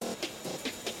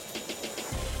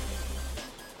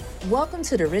Welcome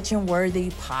to the Rich and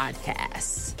Worthy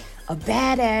podcast, a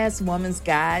badass woman's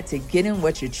guide to getting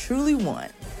what you truly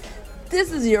want.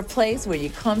 This is your place where you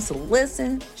come to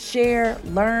listen, share,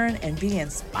 learn, and be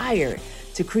inspired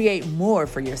to create more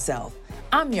for yourself.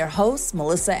 I'm your host,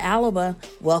 Melissa Alaba.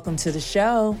 Welcome to the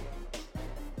show.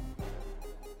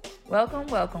 Welcome.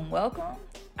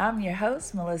 I'm your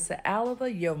host, Melissa Alaba,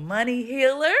 your money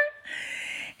healer.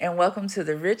 And welcome to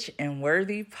the Rich and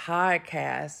Worthy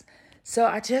podcast. So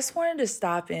I just wanted to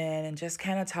stop in and just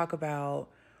kind of talk about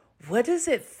what does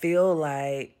it feel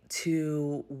like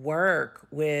to work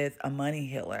with a money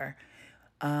healer,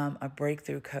 a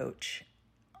breakthrough coach.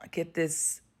 I get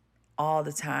this all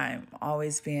the time,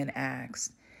 always being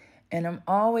asked. And I'm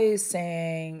always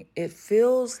saying it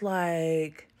feels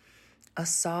like a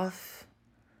soft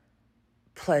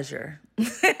pleasure.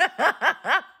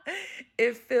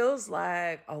 It feels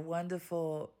like a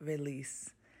wonderful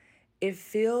release. It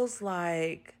feels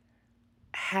like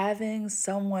having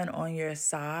someone on your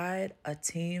side, a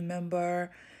team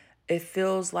member. It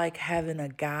feels like having a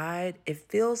guide. It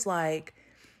feels like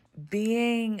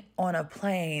being on a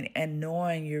plane and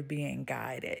knowing you're being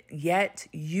guided, yet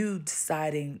you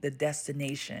deciding the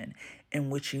destination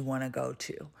in which you want to go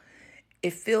to.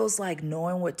 It feels like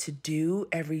knowing what to do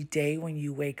every day when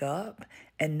you wake up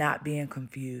and not being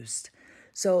confused.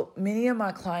 So many of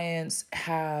my clients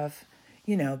have,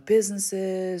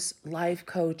 businesses, life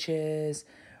coaches,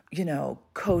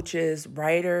 coaches,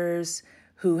 writers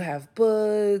who have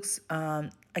books.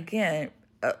 Again,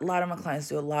 a lot of my clients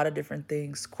do a lot of different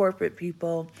things, corporate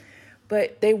people,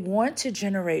 but they want to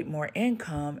generate more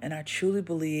income. And I truly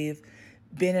believe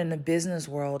being in the business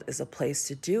world is a place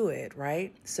to do it,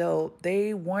 right? So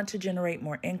they want to generate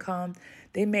more income.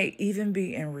 They may even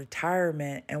be in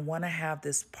retirement and want to have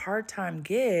this part-time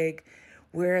gig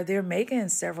where they're making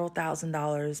several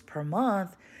 $1,000s per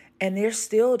month and they're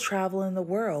still traveling the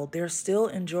world. They're still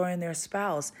enjoying their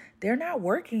spouse. They're not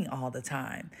working all the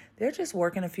time. They're just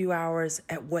working a few hours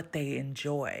at what they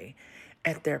enjoy,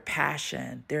 at their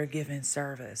passion, their giving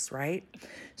service, right?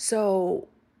 So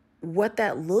what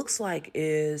that looks like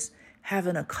is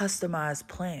having a customized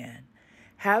plan,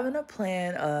 having a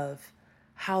plan of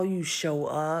how you show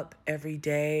up every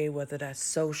day, whether that's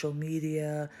social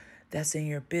media, that's in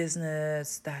your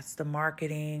business, that's the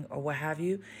marketing or what have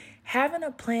you. Having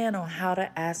a plan on how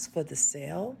to ask for the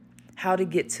sale, how to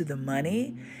get to the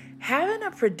money, having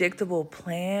a predictable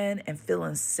plan and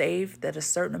feeling safe that a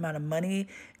certain amount of money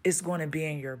is going to be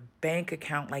in your bank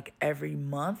account like every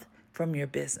month from your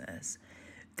business.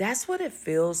 That's what it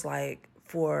feels like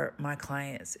for my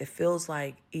clients. It feels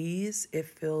like ease. It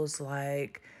feels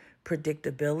like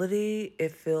predictability.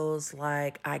 It feels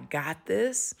like I got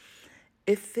this.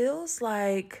 It feels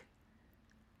like,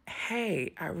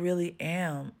 hey, I really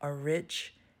am a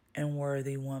rich and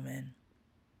worthy woman.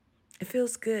 It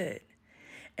feels good.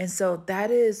 And so that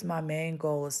is my main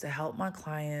goal, is to help my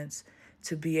clients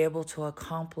to be able to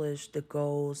accomplish the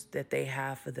goals that they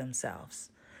have for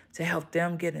themselves, to help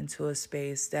them get into a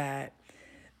space that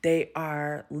they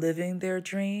are living their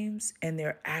dreams and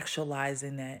they're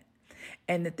actualizing it,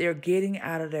 and that they're getting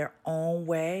out of their own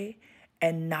way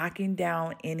and knocking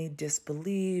down any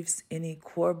disbeliefs, any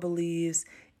core beliefs,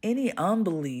 any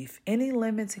unbelief, any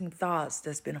limiting thoughts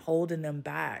that's been holding them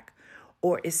back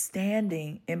or is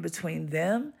standing in between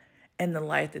them and the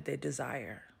life that they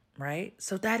desire, right?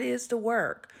 So that is the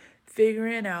work,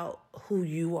 figuring out who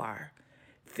you are,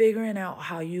 figuring out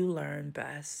how you learn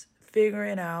best,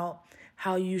 figuring out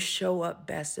how you show up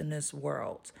best in this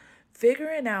world,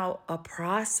 figuring out a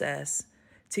process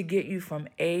to get you from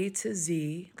A to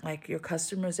Z, like your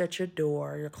customers at your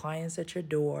door, your clients at your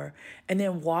door, and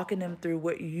then walking them through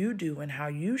what you do and how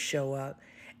you show up,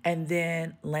 and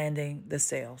then landing the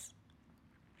sales,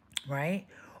 right?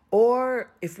 Or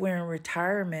if we're in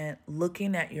retirement,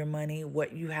 looking at your money,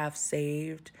 what you have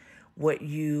saved, what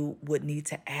you would need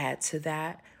to add to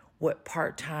that, what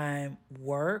part-time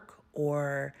work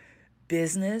or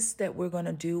business that we're going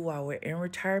to do while we're in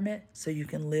retirement so you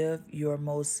can live your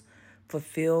most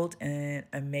fulfilled and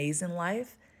amazing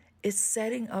life. It's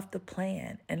setting up the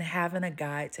plan and having a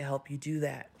guide to help you do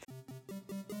that.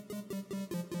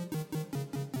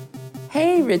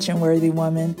 Hey, rich and worthy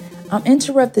woman. I'm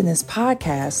interrupting this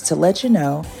podcast to let you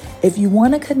know, if you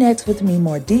want to connect with me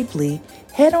more deeply,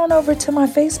 head on over to my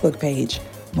Facebook page,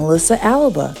 Melissa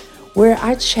Alaba, where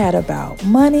I chat about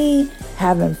money,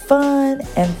 having fun,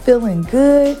 and feeling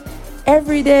good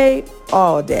every day,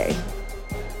 all day.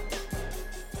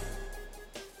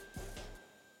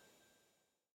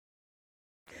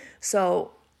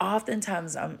 So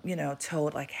oftentimes I'm,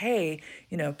 told like, hey,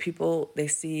 people, they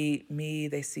see me,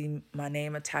 they see my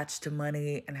name attached to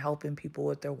money and helping people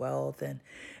with their wealth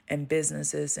and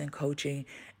businesses and coaching.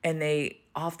 And they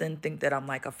often think that I'm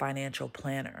like a financial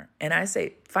planner. And I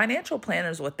say financial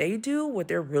planners, what they do, what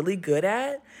they're really good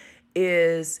at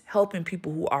is helping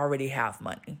people who already have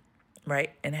money,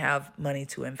 right? And have money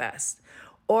to invest.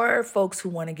 Or folks who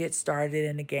want to get started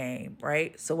in the game,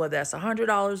 right? So whether that's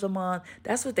 $100 a month,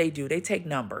 that's what they do. They take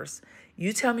numbers.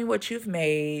 You tell me what you've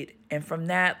made, and from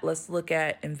that, let's look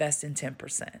at investing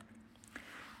 10%.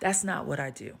 That's not what I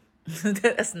do.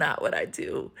 That's not what I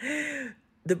do.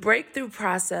 The breakthrough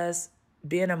process,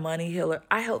 being a money healer,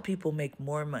 I help people make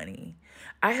more money.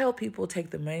 I help people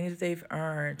take the money that they've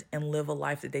earned and live a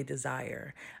life that they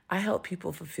desire. I help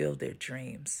people fulfill their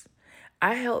dreams.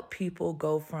 I help people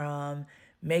go from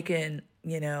making,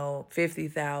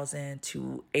 50,000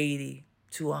 to 80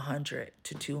 to 100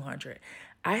 to 200.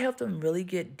 I help them really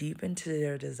get deep into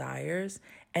their desires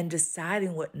and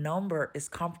deciding what number is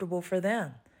comfortable for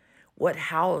them, what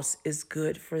house is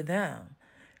good for them.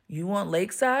 You want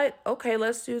lakeside? Okay,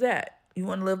 let's do that. You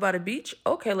want to live by the beach?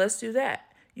 Okay, let's do that.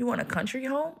 You want a country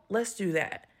home? Let's do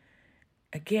that.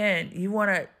 Again, you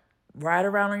want to ride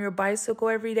around on your bicycle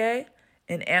every day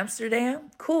in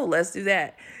Amsterdam? Cool, let's do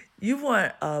that. You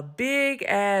want a big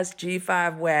ass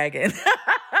G5 wagon.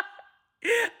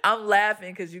 I'm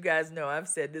laughing because you guys know I've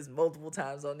said this multiple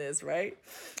times on this, right?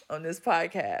 On this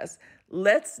podcast.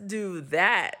 Let's do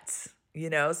that,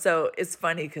 So it's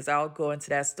funny because I'll go into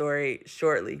that story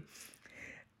shortly.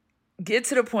 Get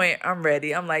to the point, I'm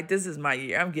ready. I'm like, this is my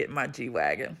year. I'm getting my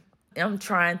G-Wagon. I'm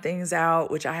trying things out,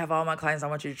 which I have all my clients. I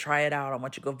want you to try it out. I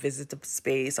want you to go visit the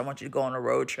space. I want you to go on a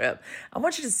road trip. I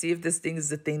want you to see if this thing is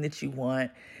the thing that you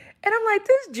want. And I'm like,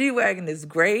 this G-Wagon is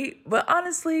great, but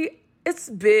honestly,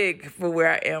 it's big for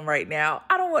where I am right now.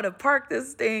 I don't want to park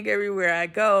this thing everywhere I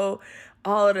go,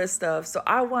 all of this stuff. So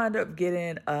I wound up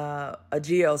getting a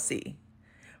GLC,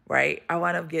 right? I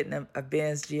wound up getting a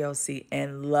Benz GLC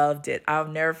and loved it. I'll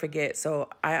never forget. So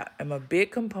I am a big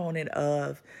component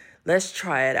of let's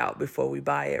try it out before we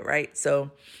buy it, right? So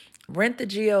rent the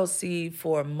GLC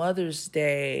for Mother's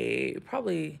Day,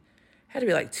 probably had to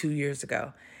be like 2 years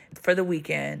ago, for the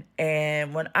weekend.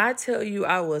 And when I tell you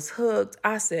I was hooked,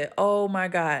 I said, oh my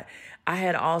God. I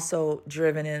had also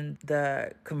driven in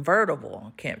the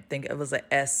convertible. Can't think, it was an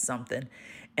S something.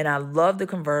 And I love the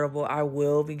convertible. I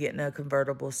will be getting a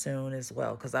convertible soon as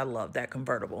well because I love that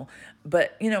convertible.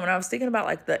 But, when I was thinking about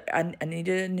like I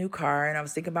needed a new car and I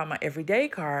was thinking about my everyday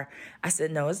car, I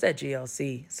said, no, it's that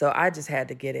GLC. So I just had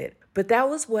to get it. But that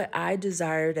was what I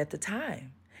desired at the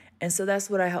time. And so that's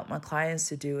what I help my clients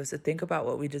to do, is to think about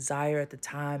what we desire at the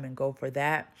time and go for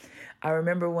that. I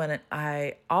remember when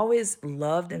I always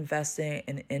loved investing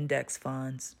in index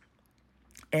funds.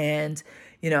 And,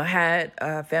 had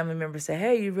a family member say,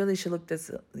 hey, you really should look this,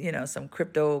 some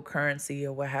cryptocurrency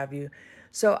or what have you.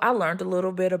 So I learned a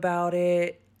little bit about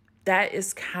it. That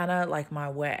is kind of like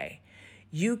my way.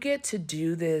 You get to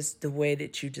do this the way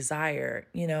that you desire,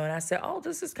 and I said, oh,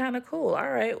 this is kind of cool. All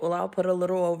right, well, I'll put a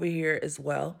little over here as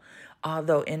well.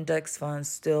 Although index funds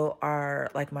still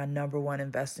are like my number one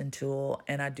investing tool.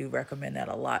 And I do recommend that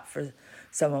a lot for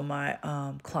some of my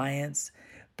clients.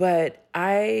 But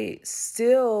I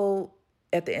still,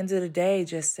 at the end of the day,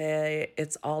 just say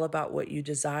it's all about what you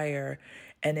desire.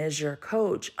 And as your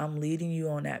coach, I'm leading you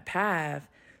on that path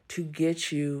to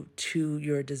get you to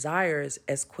your desires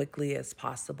as quickly as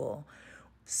possible,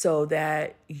 so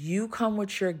that you come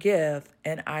with your gift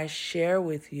and I share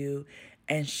with you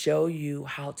and show you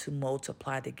how to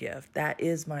multiply the gift. That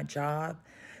is my job.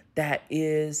 That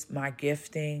is my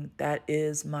gifting. That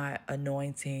is my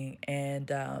anointing. And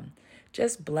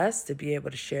just blessed to be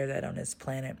able to share that on this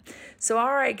planet. So,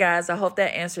 all right, guys, I hope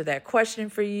that answered that question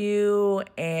for you.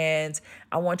 And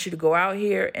I want you to go out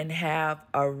here and have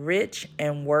a rich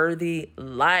and worthy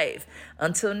life.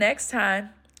 Until next time,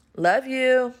 love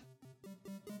you.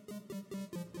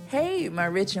 Hey, my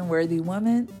rich and worthy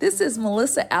woman. This is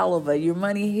Melissa Alaba, your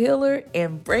money healer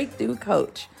and breakthrough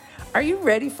coach. Are you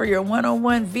ready for your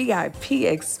one-on-one VIP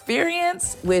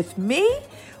experience with me,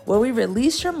 where we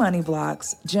release your money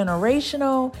blocks,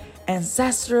 generational,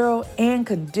 ancestral, and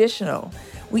conditional?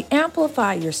 We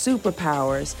amplify your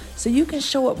superpowers so you can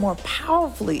show up more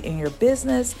powerfully in your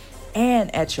business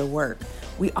and at your work.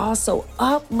 We also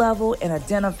up-level and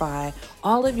identify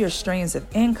all of your streams of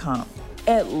income,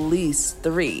 at least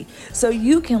 3, so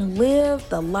you can live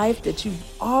the life that you've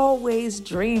always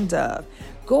dreamed of.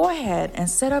 Go ahead and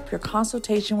set up your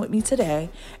consultation with me today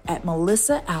at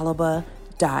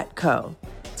melissaalaba.co.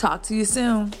 Talk to you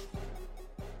soon.